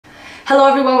Hello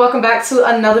everyone, welcome back to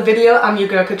another video. I'm your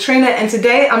girl Katrina, and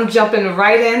today I'm jumping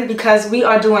right in because we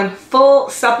are doing full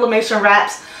sublimation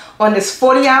wraps on this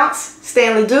 40 ounce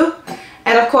Stanley Dew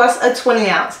and of course a 20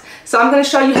 ounce. So I'm going to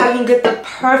show you how you can get the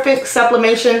perfect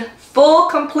sublimation full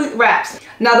complete wraps.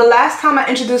 Now the last time I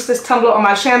introduced this tumbler on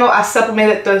my channel, I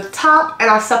supplemented the top and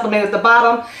I supplemented the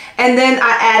bottom, and then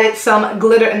I added some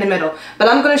glitter in the middle. But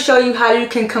I'm going to show you how you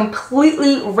can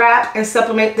completely wrap and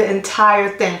supplement the entire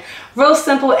thing. Real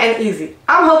simple and easy.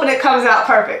 I'm hoping it comes out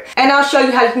perfect. And I'll show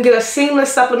you how you can get a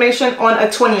seamless sublimation on a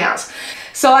 20 ounce.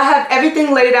 So I have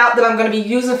everything laid out that I'm going to be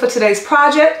using for today's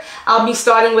project. I'll be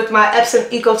starting with my Epsom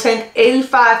EcoTank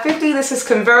 8550. This is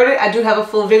converted. I do have a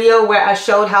full video where I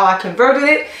showed how I converted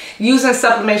it using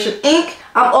sublimation ink.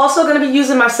 I'm also going to be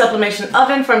using my sublimation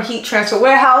oven from Heat Transfer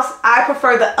Warehouse. I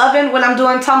prefer the oven when I'm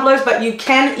doing tumblers, but you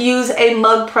can use a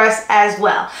mug press as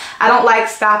well. I don't like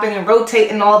stopping and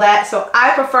rotating and all that, so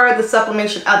I prefer the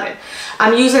sublimation oven.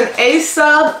 I'm using a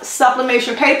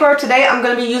sublimation paper. Today I'm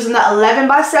going to be using the 11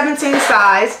 by 17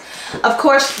 size. Of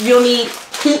course, you'll need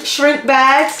heat shrink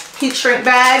bags, heat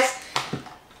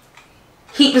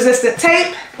resistant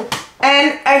tape,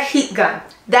 and a heat gun.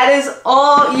 That is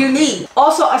all you need.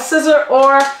 Also a scissor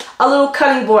or a little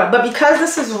cutting board. But because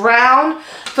this is round,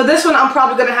 for this one I'm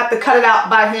probably going to have to cut it out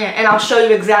by hand, and I'll show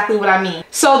you exactly what I mean.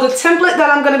 So the template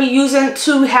that I'm going to be using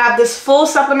to have this full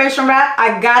sublimation wrap,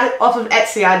 I got it off of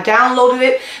Etsy. I downloaded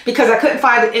it because I couldn't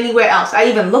find it anywhere else. I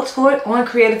even looked for it on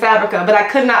Creative Fabrica, but I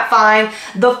could not find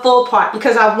the full part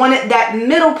because I wanted that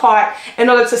middle part in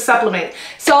order to supplement.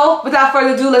 So without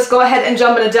further ado, let's go ahead and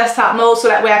jump into desktop mode so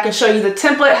that way I can show you the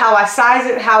template, how I size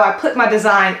it, how I put my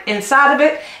design inside of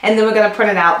it, and then we're going to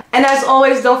print it out. And as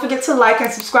always, don't forget to like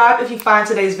and subscribe if you find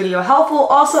today's video helpful.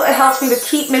 Also, it helps me to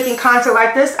keep making content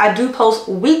like this. I do post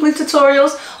weekly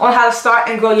tutorials on how to start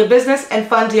and grow your business and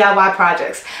fun DIY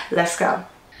projects. Let's go.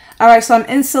 Alright, so I'm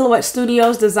in Silhouette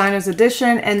Studios Designer's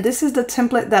Edition, and this is the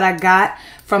template that I got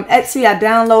from Etsy. I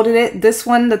downloaded it. This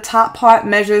one, the top part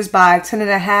measures by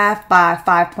 10.5 by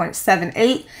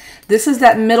 5.78. This is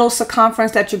that middle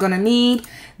circumference that you're going to need.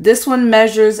 This one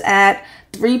measures at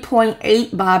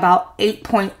 3.8 by about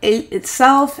 8.8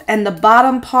 itself, and the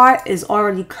bottom part is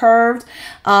already curved.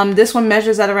 This one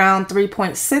measures at around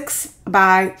 3.6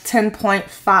 by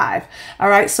 10.5. All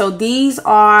right, so these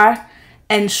are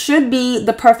and should be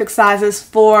the perfect sizes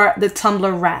for the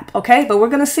tumbler wrap. Okay, but we're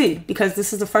gonna see because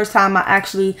this is the first time I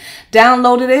actually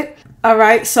downloaded it. All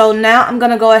right, so now I'm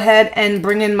gonna go ahead and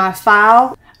bring in my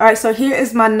file. All right, so here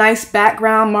is my nice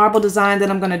background marble design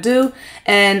that I'm gonna do,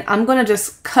 and I'm gonna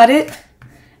just cut it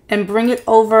and bring it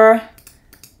over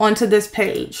onto this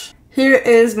page. Here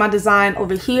is my design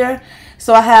over here.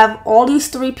 So I have all these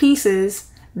three pieces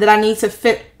that I need to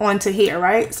fit onto here,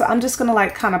 right? So I'm just gonna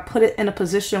like kind of put it in a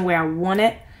position where I want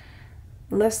it.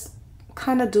 Let's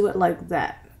kind of do it like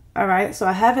that. All right, so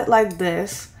I have it like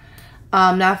this.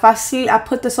 Now if I see I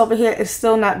put this over here, it's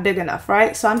still not big enough,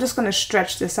 right? So I'm just gonna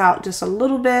stretch this out just a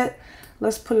little bit.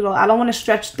 Let's put it all, I don't wanna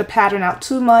stretch the pattern out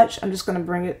too much. I'm just gonna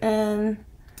bring it in,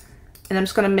 and I'm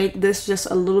just gonna make this just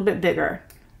a little bit bigger.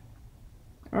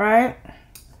 All right,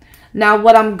 now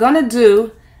what I'm gonna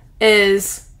do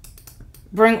is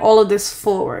bring all of this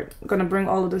forward. I'm gonna bring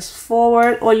all of this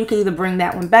forward, or you can either bring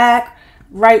that one back,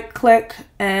 right click,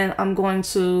 and I'm going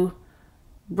to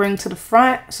bring to the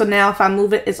front. So now if I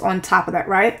move it, it's on top of that,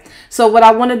 right? So what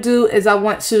I want to do is I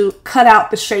want to cut out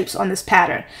the shapes on this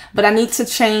pattern, but I need to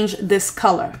change this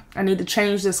color. I need to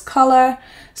change this color.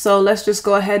 So let's just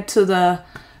go ahead to the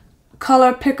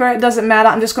color picker. It doesn't matter.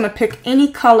 I'm just going to pick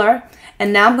any color,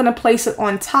 and now I'm going to place it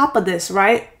on top of this,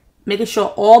 right? Making sure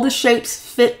all the shapes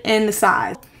fit in the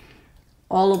size,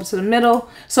 all over to the middle.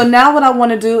 So now what I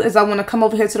want to do is I want to come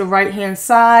over here to the right hand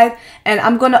side, and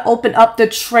I'm going to open up the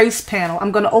trace panel.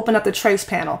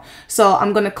 So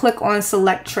I'm going to click on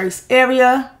select trace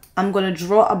area. I'm going to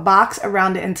draw a box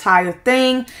around the entire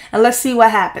thing, and let's see what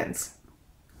happens.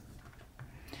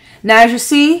 Now as you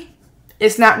see,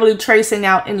 it's not really tracing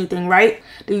out anything, right?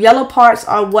 The yellow parts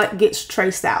are what gets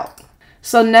traced out.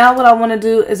 So now what I want to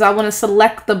do is I want to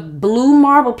select the blue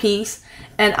marble piece,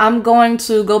 and I'm going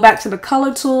to go back to the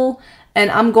color tool,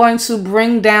 and I'm going to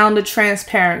bring down the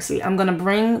transparency. I'm going to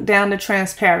bring down the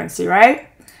transparency, right?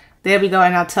 There we go,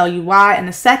 and I'll tell you why in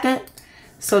a second.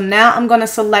 So now I'm going to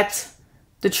select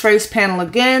the trace panel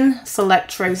again,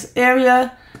 select trace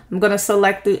area. I'm going to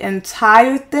select the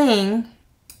entire thing,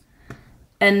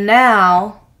 and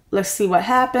now let's see what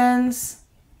happens.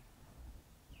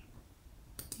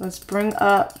 Let's bring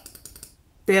up,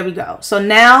 there we go. So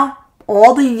now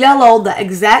all the yellow, the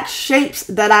exact shapes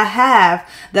that I have,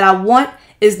 that I want,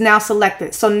 is now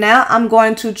selected. So now I'm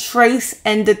going to trace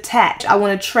and detach. I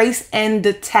want to trace and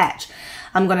detach.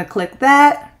 I'm going to click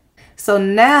that. So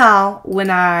now when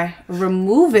I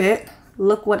remove it,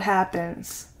 look what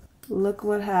happens. Look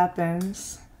what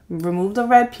happens. Remove the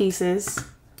red pieces.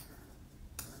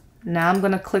 Now I'm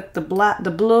going to click the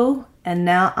blue, and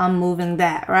now I'm moving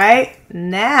that, right?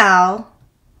 Now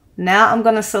I'm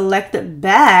going to select it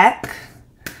back,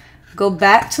 go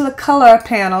back to the color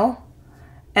panel,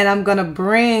 and I'm going to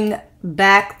bring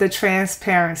back the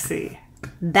transparency.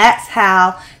 That's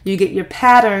how you get your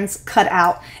patterns cut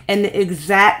out in the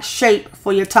exact shape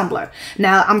for your tumbler.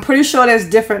 Now, I'm pretty sure there's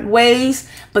different ways,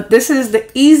 but this is the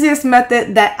easiest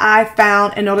method that I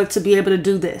found in order to be able to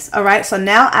do this. All right, so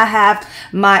now I have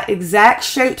my exact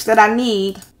shapes that I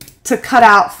need to cut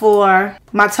out for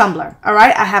my tumbler. All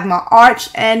right, I have my arch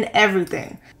and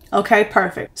everything. Okay,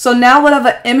 perfect. So now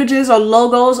whatever images or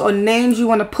logos or names you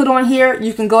want to put on here,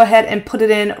 you can go ahead and put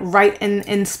it in right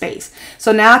in space.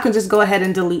 So now I can just go ahead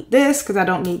and delete this because I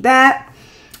don't need that.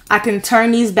 I can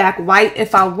turn these back white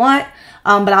if I want,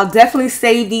 but I'll definitely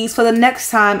save these for the next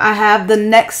time I have the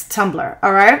next tumbler.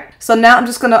 All right, so now I'm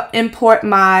just going to import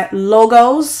my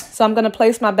logos. So I'm going to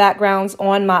place my backgrounds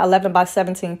on my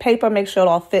 11x17 paper, make sure it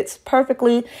all fits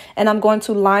perfectly, and I'm going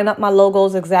to line up my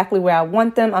logos exactly where I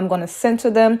want them. I'm going to center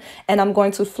them, and I'm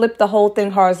going to flip the whole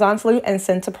thing horizontally and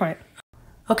send to print.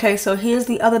 Okay, so here's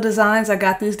the other designs. I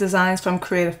got these designs from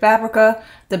Creative Fabrica,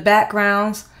 the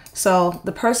backgrounds. So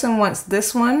the person wants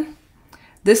this one.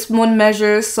 This one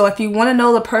measures, so if you want to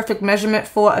know the perfect measurement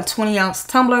for a 20-ounce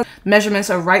tumbler, measurements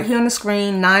are right here on the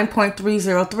screen,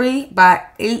 9.303 by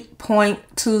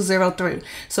 8.203.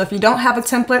 So if you don't have a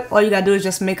template, all you gotta do is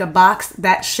just make a box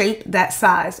that shape, that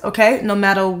size, okay? No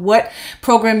matter what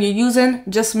program you're using,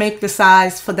 just make the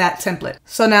size for that template.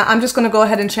 So now I'm just gonna go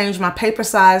ahead and change my paper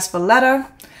size for letter.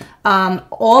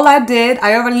 All I did,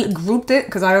 I already grouped it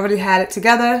because I already had it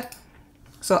together.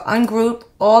 So ungroup,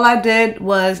 all I did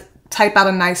was type out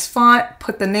a nice font,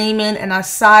 put the name in, and I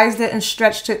sized it and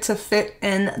stretched it to fit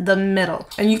in the middle.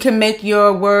 And you can make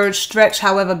your word stretch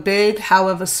however big,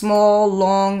 however small,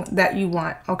 long that you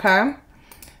want, okay?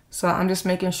 So I'm just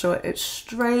making sure it's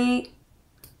straight.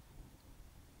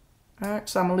 All right,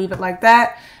 so I'm gonna leave it like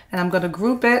that, and I'm gonna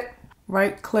group it,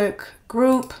 right click,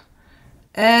 group,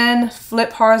 and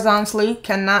flip horizontally.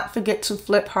 Cannot forget to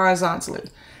flip horizontally.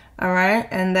 All right,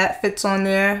 and that fits on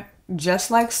there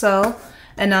just like so.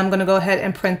 And now I'm going to go ahead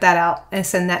and print that out and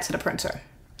send that to the printer.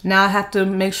 Now I have to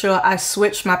make sure I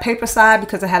switch my paper side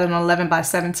because I had an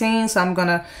 11x17. So I'm going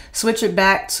to switch it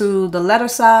back to the letter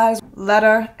size,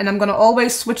 and I'm going to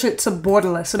always switch it to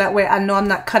borderless. So that way I know I'm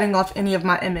not cutting off any of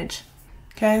my image.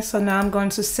 Okay, so now I'm going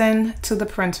to send to the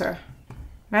printer.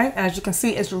 Right, as you can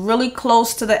see, it's really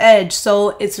close to the edge.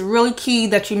 So it's really key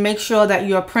that you make sure that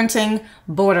you're printing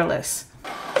borderless.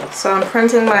 So I'm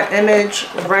printing my image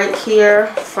right here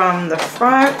from the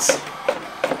front,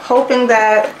 hoping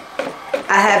that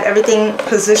I have everything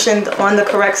positioned on the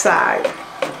correct side.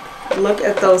 Look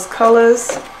at those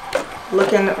colors,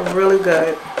 looking really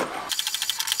good.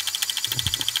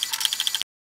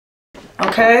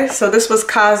 Okay, so this was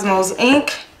Cosmos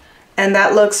ink, and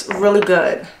that looks really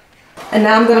good. And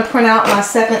now I'm going to print out my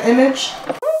second image.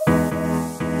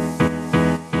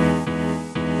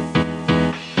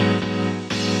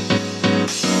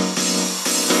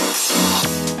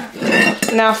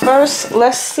 Now first,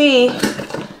 let's see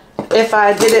if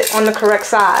I did it on the correct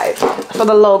side for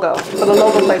the logo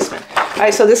placement. All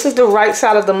right, so this is the right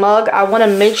side of the mug. I want to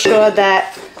make sure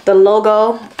that the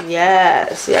logo,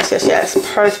 yes,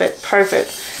 perfect, perfect.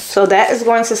 So that is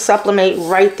going to sublimate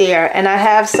right there, and I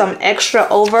have some extra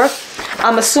over.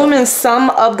 I'm assuming some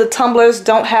of the tumblers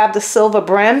don't have the silver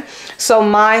brim, so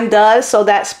mine does, so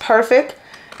that's perfect.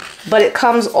 But it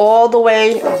comes all the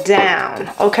way down,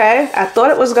 okay? I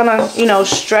thought it was gonna, you know,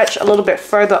 stretch a little bit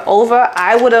further over.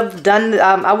 I would have done,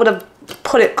 I would have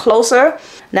put it closer.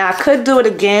 Now I could do it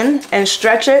again and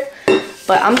stretch it,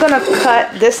 but I'm gonna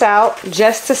cut this out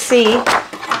just to see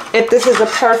if this is a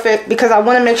perfect, because I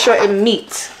wanna make sure it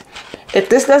meets. If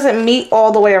this doesn't meet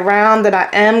all the way around, then I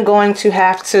am going to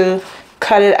have to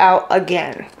cut it out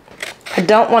again. I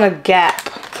don't want a gap.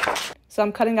 So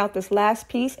I'm cutting out this last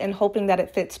piece and hoping that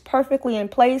it fits perfectly in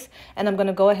place, and I'm going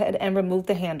to go ahead and remove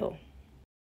the handle.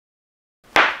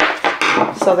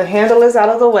 So the handle is out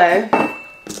of the way,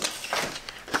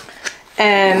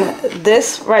 and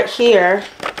this right here,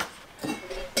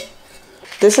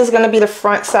 this is going to be the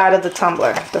front side of the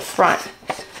tumbler, the front.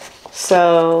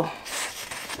 So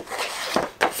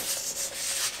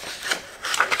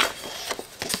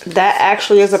that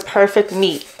actually is a perfect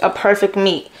meet.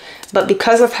 But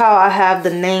because of how I have the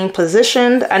name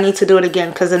positioned, I need to do it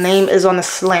again because the name is on a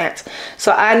slant.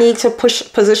 So I need to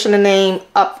position the name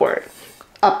upward.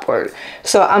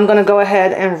 So I'm gonna go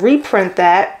ahead and reprint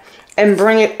that and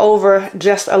bring it over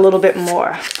just a little bit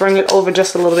more.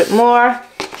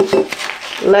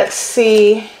 Let's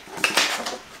see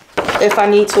if I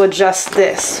need to adjust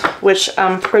this, which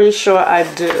I'm pretty sure I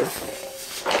do,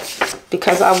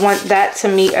 because I want that to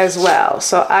meet as well.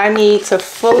 So I need to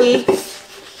fully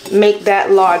make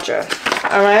that larger.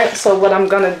 All right, so what I'm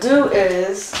gonna do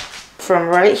is from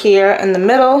right here in the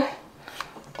middle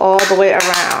all the way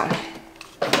around,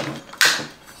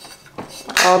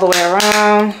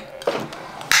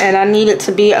 and I need it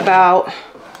to be about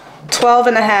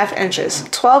 12.5 inches.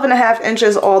 12.5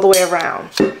 inches all the way around.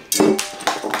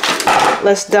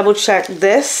 Let's double check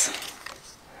this.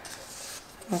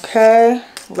 Okay,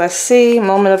 let's see,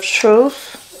 moment of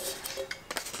truth.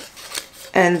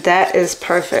 And that is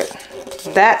perfect.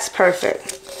 That's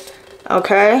perfect.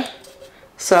 Okay,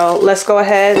 so let's go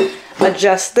ahead,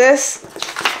 adjust this,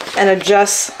 and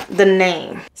adjust the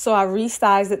name. So I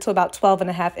resized it to about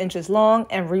 12.5 inches long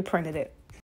and reprinted it.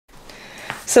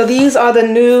 So these are the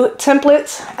new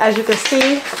templates. As you can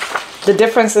see, the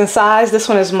difference in size. This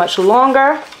one is much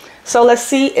longer. So let's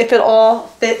see if it all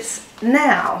fits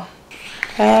now.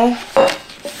 Okay.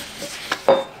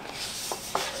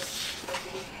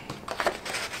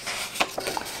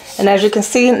 And as you can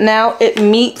see, now it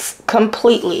meets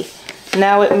completely.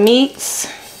 Now it meets.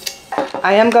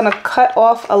 I am gonna cut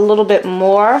off a little bit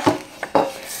more.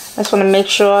 I just wanna make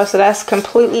sure, so that's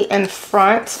completely in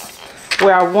front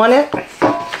where I want it.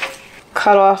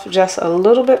 Cut off just a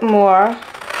little bit more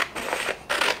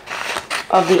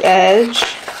of the edge.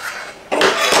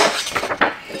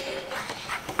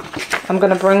 I'm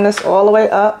gonna bring this all the way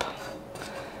up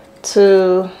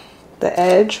to the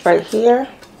edge right here.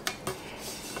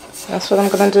 That's what I'm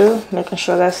gonna do, making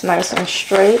sure that's nice and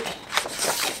straight.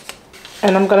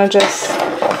 And I'm gonna just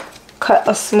cut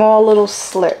a small little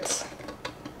slit.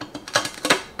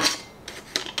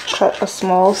 Cut a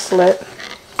small slit.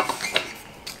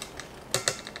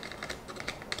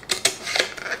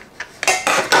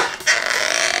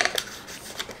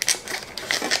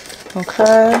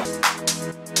 Okay.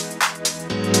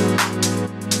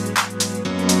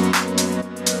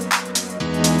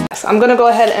 So I'm gonna go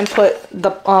ahead and put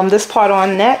the this part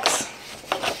on next.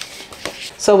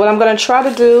 So what I'm gonna try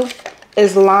to do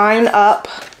is line up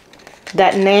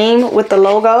that name with the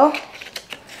logo,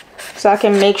 so I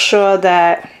can make sure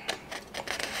that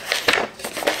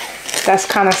that's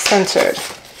kind of centered.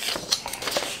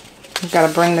 You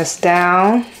gotta bring this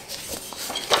down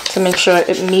to make sure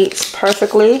it meets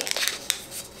perfectly.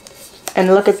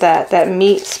 And look at that, that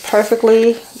meets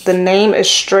perfectly. The name is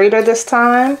straighter this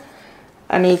time.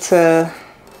 I need to,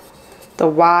 the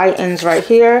Y ends right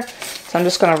here. So I'm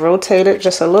just gonna rotate it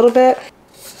just a little bit.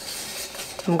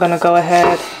 I'm gonna go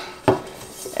ahead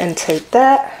and tape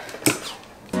that.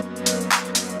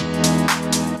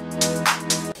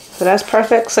 So that's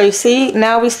perfect. So you see,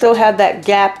 now we still have that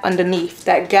gap underneath.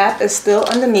 That gap is still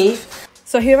underneath.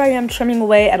 So here I am trimming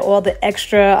away at all the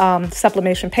extra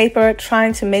sublimation paper,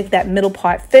 trying to make that middle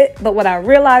part fit. But what I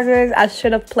realized is I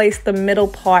should have placed the middle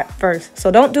part first. So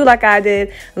don't do like I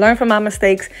did. Learn from my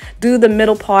mistakes. Do the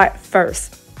middle part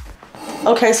first.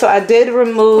 Okay, so I did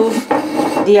remove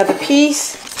the other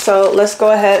piece. So let's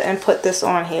go ahead and put this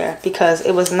on here because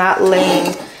it was not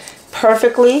laying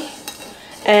perfectly.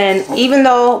 And even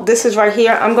though this is right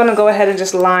here, I'm gonna go ahead and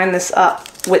just line this up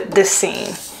with this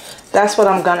seam. That's what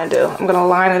I'm gonna do. I'm gonna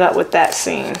line it up with that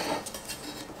seam.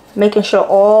 Making sure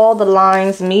all the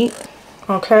lines meet,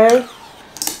 okay?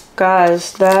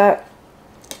 Guys, that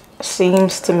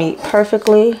seems to meet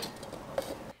perfectly.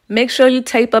 Make sure you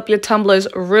tape up your tumblers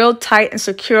real tight and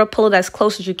secure. Pull it as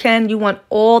close as you can. You want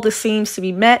all the seams to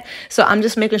be met. So I'm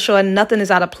just making sure nothing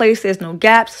is out of place. There's no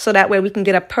gaps. So that way we can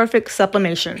get a perfect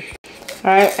sublimation.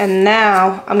 All right, and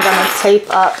now I'm gonna tape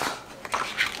up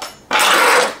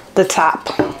the top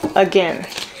again.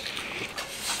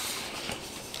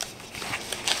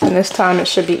 And this time it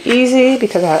should be easy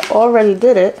because I already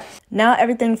did it. Now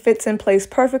everything fits in place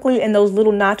perfectly, and those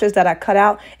little notches that I cut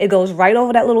out, it goes right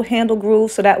over that little handle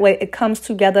groove, so that way it comes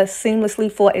together seamlessly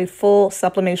for a full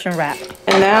sublimation wrap.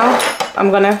 And now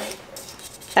I'm gonna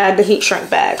add the heat shrink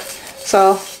bag.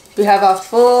 So we have our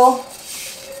full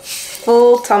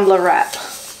tumbler wrap.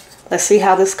 Let's see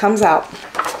how this comes out.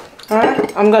 All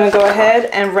right, I'm gonna go ahead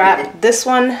and wrap this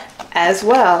one as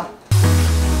well.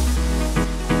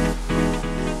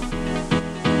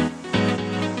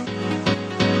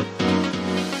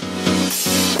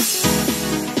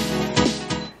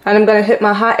 And I'm going to hit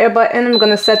my hot air button. I'm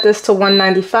going to set this to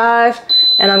 195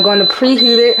 and I'm going to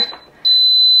preheat it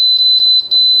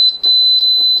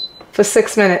for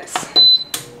 6 minutes.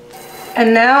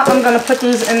 And now I'm going to put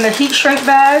these in the heat shrink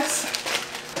bags.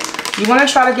 You want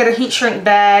to try to get a heat shrink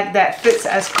bag that fits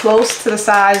as close to the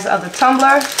size of the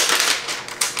tumbler.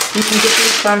 You can get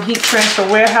these from Heat Transfer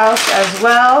Warehouse as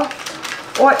well,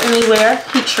 or anywhere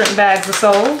heat shrink bags are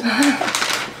sold.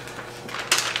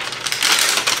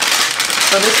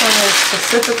 So this one is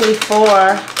specifically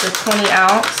for the 20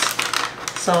 ounce.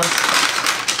 So it's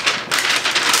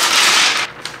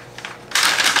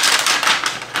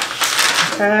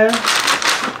okay,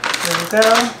 there we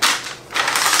go.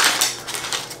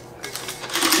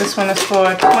 This one is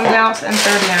for 20 ounce and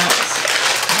 30 ounce.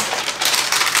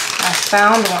 I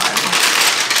found one.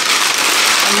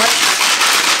 A much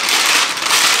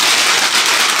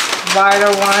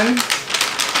wider one.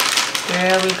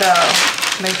 There we go.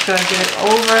 Make sure I get it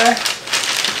over.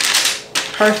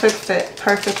 Perfect fit,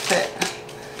 perfect fit.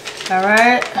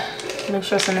 Alright, make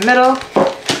sure it's in the middle.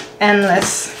 And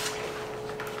let's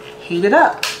heat it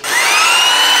up.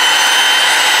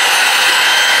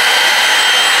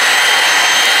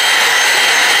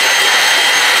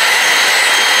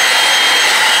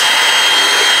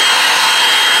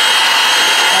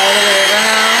 All the way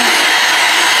around.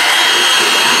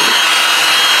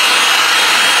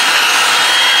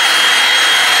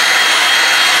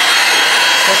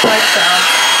 Just like so.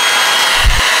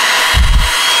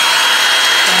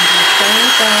 And do the same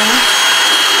thing.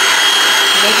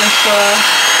 Making sure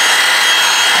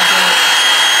I get it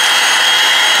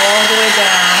all the way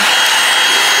down.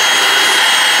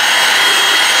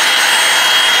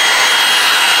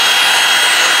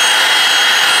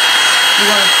 You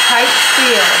want a tight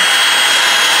seal.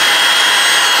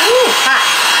 Ooh, hot.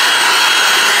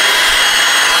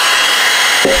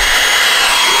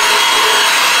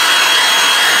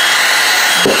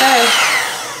 Okay.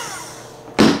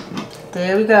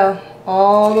 There we go.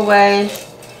 All the way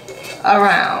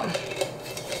around.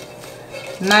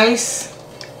 Nice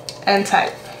and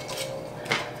tight.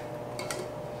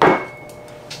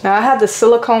 Now I have the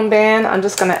silicone band. I'm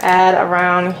just going to add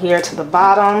around here to the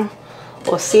bottom.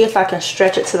 Or see if I can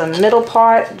stretch it to the middle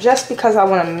part, just because I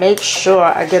want to make sure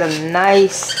I get a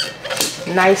nice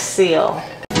seal.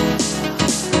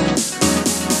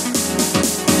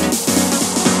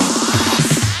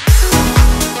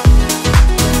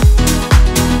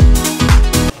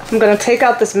 I'm going to take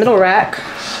out this middle rack.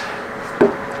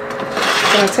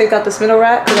 I'm going to take out this middle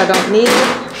rack because I don't need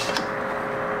it.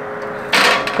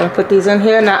 I'm going to put these in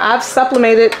here. Now I've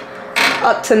sublimated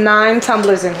up to 9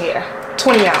 tumblers in here,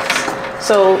 20 ounce.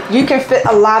 So you can fit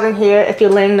a lot in here if you're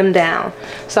laying them down.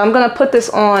 So I'm going to put this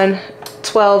on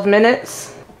 12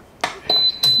 minutes.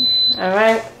 All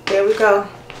right, there we go.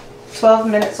 12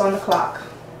 minutes on the clock.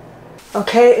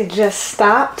 Okay, it just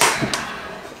stopped.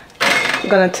 I'm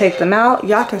going to take them out.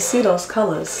 Y'all can see those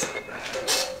colors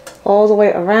all the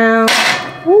way around.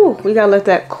 Ooh, we got to let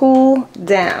that cool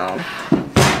down.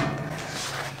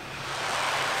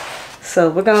 So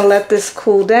we're going to let this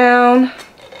cool down.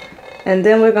 And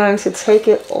then we're going to take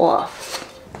it off.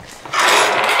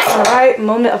 All right,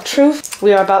 moment of truth.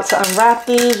 We are about to unwrap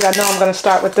these. I know I'm going to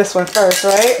start with this one first,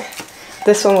 right?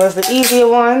 This one was the easier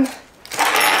one.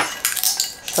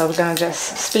 So we're going to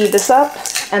just speed this up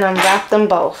and unwrap them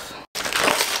both.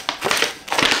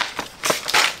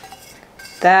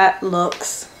 That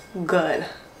looks good.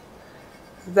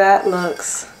 That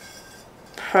looks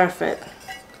perfect.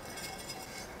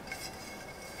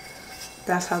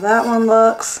 That's how that one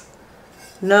looks.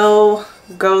 No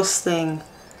ghosting.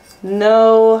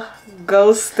 No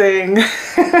ghosting.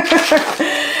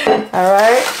 All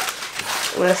right,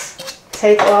 let's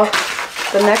take off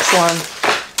the next one.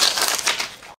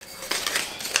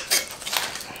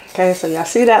 Okay, so y'all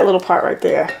see that little part right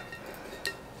there.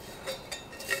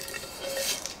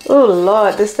 Oh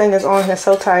Lord, this thing is on here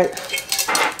so tight.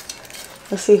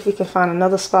 Let's see if we can find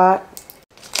another spot.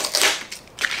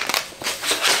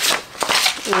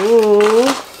 Ooh.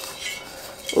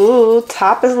 Ooh,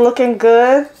 top is looking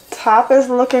good. Top is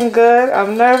looking good.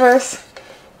 I'm nervous.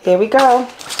 Here we go.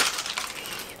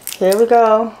 Here we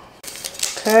go.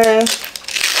 Okay.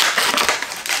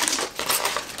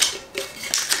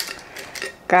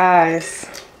 Guys.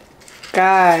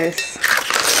 Guys.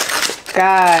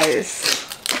 Guys.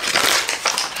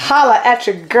 Holla at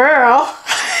your girl.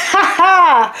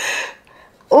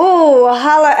 Ooh,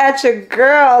 holla at your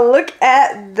girl. Look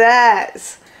at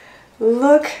that.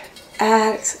 Look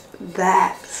at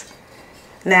that.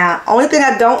 Now, only thing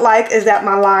I don't like is that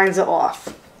my lines are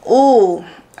off. Ooh,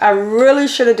 I really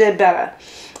should have did better.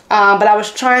 But I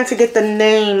was trying to get the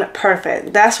name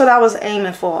perfect. That's what I was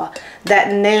aiming for.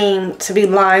 That name to be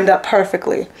lined up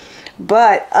perfectly.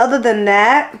 But other than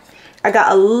that, I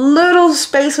got a little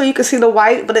space where you can see the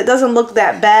white, but it doesn't look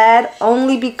that bad,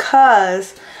 only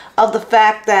because of the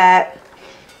fact that,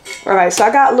 all right, so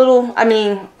I got little,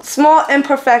 small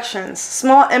imperfections,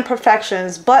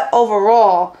 but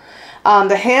overall,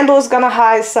 the handle is gonna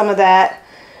hide some of that,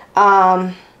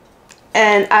 and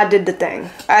I did the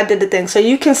thing. So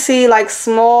you can see like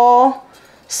small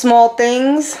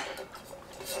things,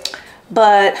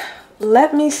 but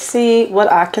let me see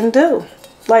what I can do.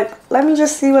 Like, let me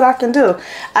just see what I can do.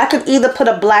 I could either put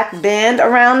a black band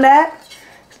around that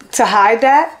to hide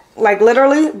that, like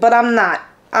literally, but I'm not.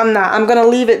 I'm gonna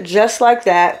leave it just like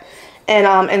that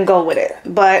and go with it.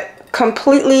 But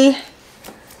completely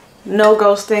no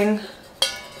ghosting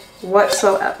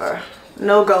whatsoever.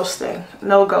 No ghosting.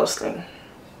 No ghosting.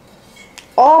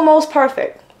 Almost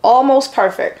perfect. Almost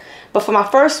perfect. But for my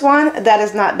first one, that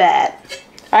is not bad.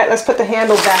 Alright, let's put the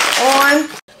handle back on.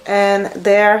 And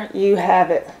there you have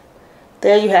it.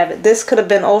 There you have it. This could have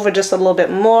been over just a little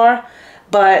bit more,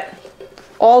 but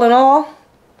all in all,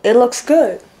 it looks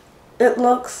good. It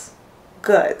looks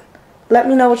good. Let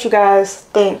me know what you guys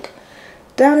think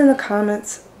down in the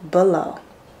comments below.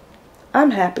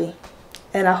 I'm happy,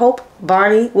 and I hope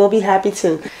Barney will be happy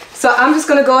too. So I'm just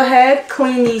gonna go ahead,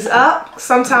 clean these up.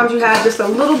 Sometimes you have just a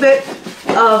little bit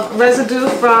of residue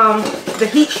from the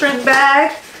heat shrink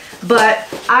bag, but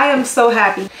I am so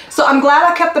happy. So I'm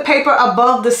glad I kept the paper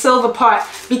above the silver part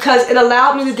because it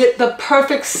allowed me to get the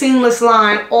perfect seamless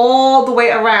line all the way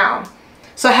around.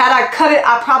 So had I cut it,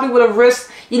 I probably would have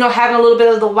risked, having a little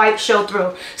bit of the white show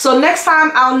through. So next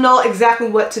time I'll know exactly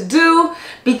what to do,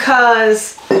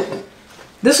 because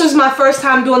this was my first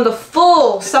time doing the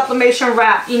full sublimation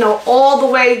wrap, all the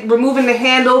way, removing the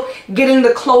handle, getting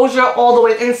the closure all the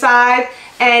way inside.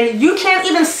 And you can't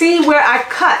even see where I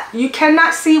cut. You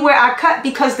cannot see where I cut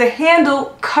because the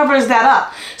handle covers that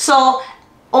up. So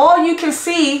all you can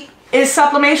see is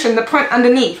sublimation, the print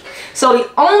underneath. So the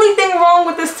only thing wrong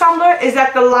with this tumbler is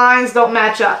that the lines don't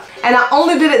match up. And I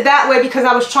only did it that way because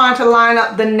I was trying to line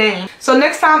up the name. So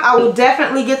next time I will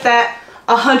definitely get that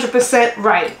 100%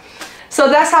 right. So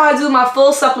that's how I do my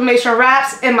full sublimation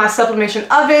wraps in my sublimation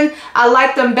oven. I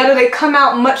like them better. They come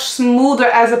out much smoother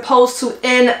as opposed to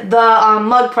in the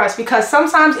mug press, because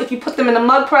sometimes if you put them in the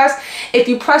mug press, if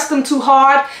you press them too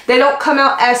hard, they don't come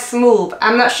out as smooth.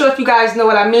 I'm not sure if you guys know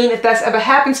what I mean. If that's ever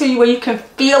happened to you where you can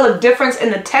feel a difference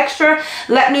in the texture,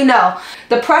 let me know.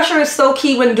 The pressure is so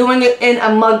key when doing it in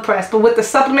a mug press, but with the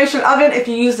sublimation oven, if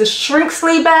you use the shrink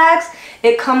sleeve bags,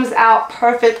 it comes out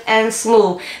perfect and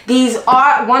smooth. These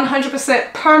are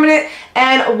 100% permanent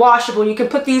and washable. You can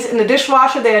put these in the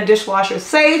dishwasher. They are dishwasher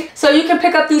safe. So you can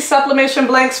pick up these sublimation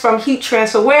blanks from Heat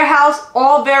Transfer Warehouse,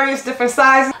 all various different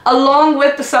sizes, along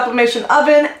with the sublimation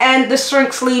oven and the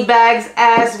shrink sleeve bags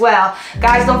as well.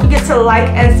 Guys, don't forget to like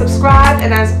and subscribe.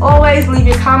 And as always, leave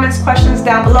your comments, questions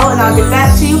down below, and I'll get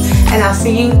back to you. And I'll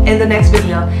see you in the next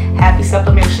video. Happy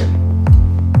sublimation.